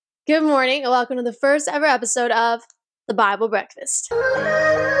Good morning and welcome to the first ever episode of The Bible Breakfast.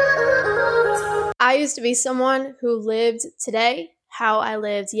 I used to be someone who lived today how I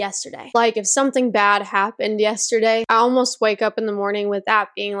lived yesterday. Like if something bad happened yesterday, I almost wake up in the morning with that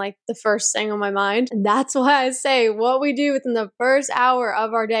being like the first thing on my mind. And that's why I say what we do within the first hour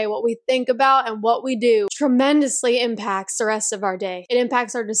of our day, what we think about and what we do tremendously impacts the rest of our day. It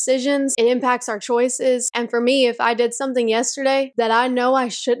impacts our decisions, it impacts our choices. And for me, if I did something yesterday that I know I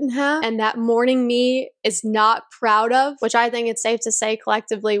shouldn't have and that morning me is not proud of, which I think it's safe to say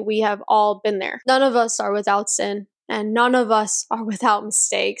collectively we have all been there. None of us are without sin. And none of us are without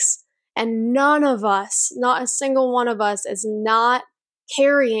mistakes. And none of us, not a single one of us, is not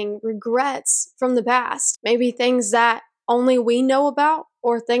carrying regrets from the past. Maybe things that only we know about,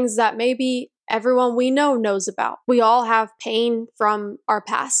 or things that maybe everyone we know knows about. We all have pain from our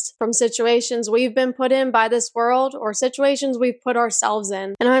past, from situations we've been put in by this world, or situations we've put ourselves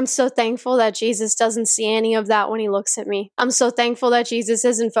in. And I'm so thankful that Jesus doesn't see any of that when he looks at me. I'm so thankful that Jesus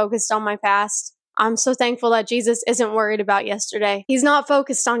isn't focused on my past. I'm so thankful that Jesus isn't worried about yesterday. He's not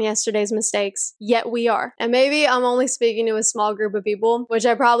focused on yesterday's mistakes, yet we are. And maybe I'm only speaking to a small group of people, which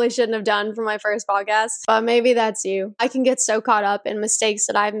I probably shouldn't have done for my first podcast, but maybe that's you. I can get so caught up in mistakes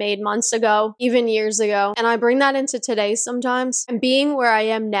that I've made months ago, even years ago, and I bring that into today sometimes. And being where I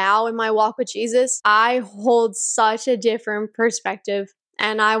am now in my walk with Jesus, I hold such a different perspective.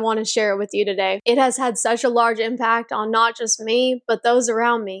 And I want to share it with you today. It has had such a large impact on not just me, but those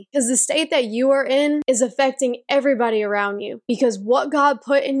around me. Because the state that you are in is affecting everybody around you. Because what God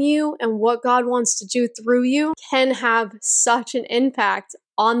put in you and what God wants to do through you can have such an impact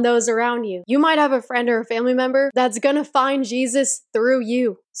on those around you. You might have a friend or a family member that's going to find Jesus through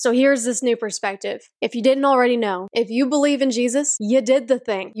you. So here's this new perspective. If you didn't already know, if you believe in Jesus, you did the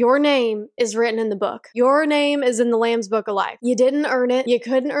thing. Your name is written in the book. Your name is in the Lamb's Book of Life. You didn't earn it. You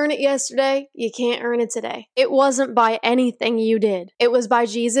couldn't earn it yesterday. You can't earn it today. It wasn't by anything you did. It was by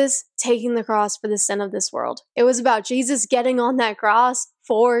Jesus taking the cross for the sin of this world. It was about Jesus getting on that cross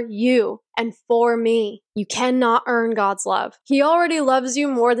for you and for me. You cannot earn God's love. He already loves you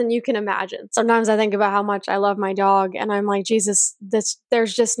more than you can imagine. Sometimes I think about how much I love my dog and I'm like, Jesus, there's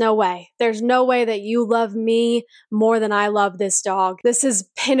just no way. There's no way that you love me more than I love this dog. This is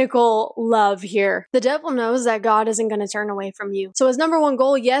pinnacle love here. The devil knows that God isn't going to turn away from you. So his number one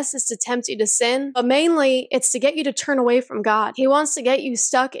goal, yes, is to tempt you to sin, but mainly it's to get you to turn away from God. He wants to get you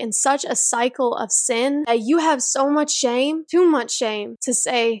stuck in such a cycle of sin that you have so much shame, too much shame, to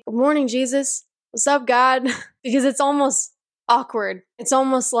say, good morning, Jesus. What's up, God? Because it's almost awkward. It's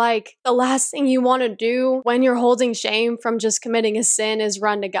almost like the last thing you want to do when you're holding shame from just committing a sin is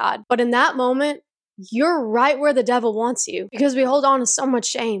run to God. But in that moment, you're right where the devil wants you because we hold on to so much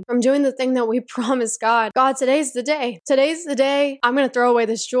shame from doing the thing that we promised God. God, today's the day. Today's the day I'm going to throw away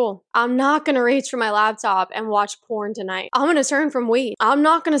this jewel. I'm not going to reach for my laptop and watch porn tonight. I'm going to turn from weed. I'm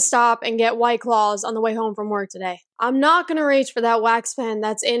not going to stop and get White Claws on the way home from work today. I'm not going to reach for that wax pen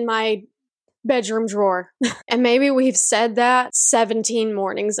that's in my bedroom drawer. And maybe we've said that 17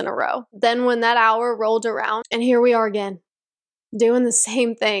 mornings in a row. Then when that hour rolled around, and here we are again, doing the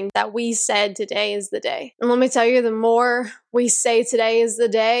same thing that we said today is the day. And let me tell you, the more we say today is the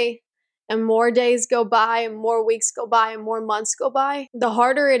day, and more days go by, and more weeks go by, and more months go by, the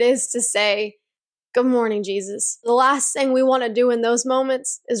harder it is to say, good morning, Jesus. The last thing we want to do in those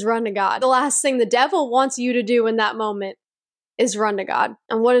moments is run to God. The last thing the devil wants you to do in that moment is run to God.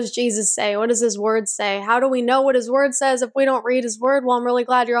 And what does Jesus say? What does his word say? How do we know what his word says if we don't read his word? Well, I'm really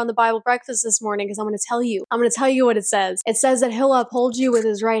glad you're on the Bible breakfast this morning because I'm going to tell you. I'm going to tell you what it says. It says that he'll uphold you with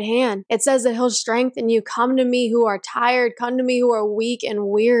his right hand. It says that he'll strengthen you. Come to me who are tired. Come to me who are weak and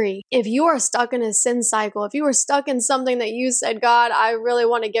weary. If you are stuck in a sin cycle, if you are stuck in something that you said, God, I really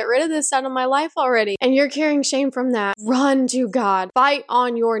want to get rid of this out of my life already, and you're carrying shame from that, run to God. Fight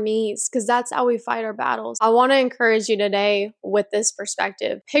on your knees because that's how we fight our battles. I want to encourage you today with this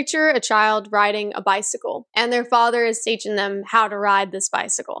perspective. Picture a child riding a bicycle and their father is teaching them how to ride this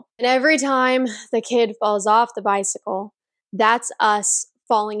bicycle. And every time the kid falls off the bicycle, that's us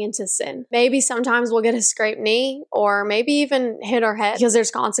falling into sin. Maybe sometimes we'll get a scraped knee or maybe even hit our head because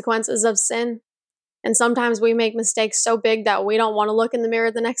there's consequences of sin. And sometimes we make mistakes so big that we don't want to look in the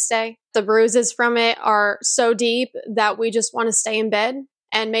mirror the next day. The bruises from it are so deep that we just want to stay in bed.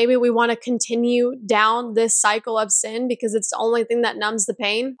 And maybe we want to continue down this cycle of sin because it's the only thing that numbs the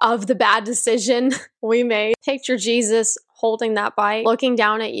pain of the bad decision we made. Picture Jesus holding that bike, looking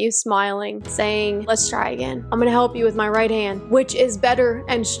down at you, smiling, saying, let's try again. I'm gonna help you with my right hand, which is better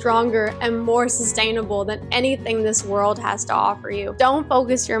and stronger and more sustainable than anything this world has to offer you. Don't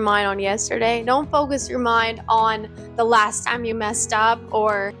focus your mind on yesterday. Don't focus your mind on the last time you messed up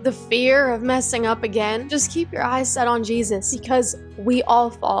or the fear of messing up again. Just keep your eyes set on Jesus, because we all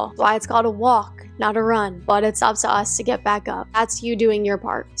fall. That's why it's called a walk, not a run. But it's up to us to get back up. That's you doing your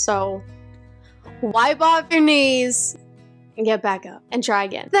part. So wipe off your knees and get back up and try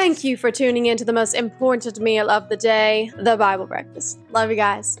again. Thank you for tuning in to the most important meal of the day, the Bible breakfast. Love you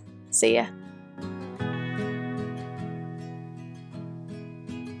guys. See ya.